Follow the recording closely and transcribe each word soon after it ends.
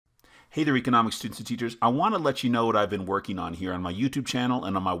Hey there, economics students and teachers. I want to let you know what I've been working on here on my YouTube channel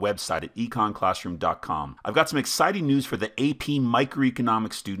and on my website at econclassroom.com. I've got some exciting news for the AP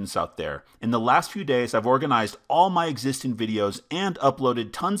microeconomics students out there. In the last few days, I've organized all my existing videos and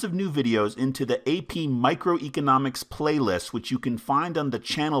uploaded tons of new videos into the AP microeconomics playlist, which you can find on the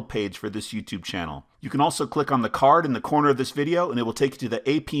channel page for this YouTube channel. You can also click on the card in the corner of this video and it will take you to the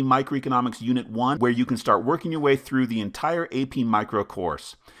AP Microeconomics Unit 1 where you can start working your way through the entire AP Micro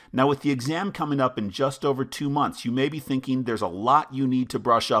course. Now with the exam coming up in just over 2 months, you may be thinking there's a lot you need to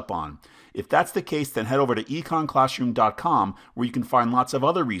brush up on. If that's the case, then head over to econclassroom.com where you can find lots of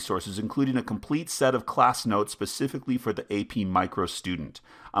other resources, including a complete set of class notes specifically for the AP Micro student.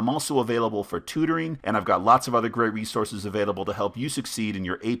 I'm also available for tutoring, and I've got lots of other great resources available to help you succeed in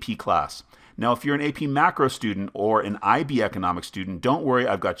your AP class. Now, if you're an AP Macro student or an IB Economics student, don't worry,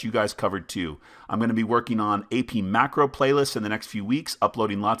 I've got you guys covered too. I'm going to be working on AP Macro playlists in the next few weeks,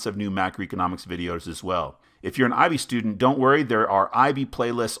 uploading lots of new macroeconomics videos as well. If you're an IB student, don't worry, there are IB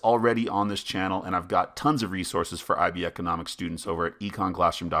playlists already on this channel, and I've got tons of resources for IB Economics students over at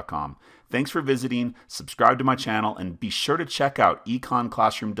econclassroom.com. Thanks for visiting, subscribe to my channel, and be sure to check out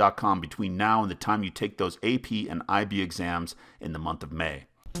econclassroom.com between now and the time you take those AP and IB exams in the month of May.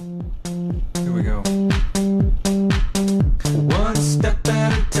 Here we go.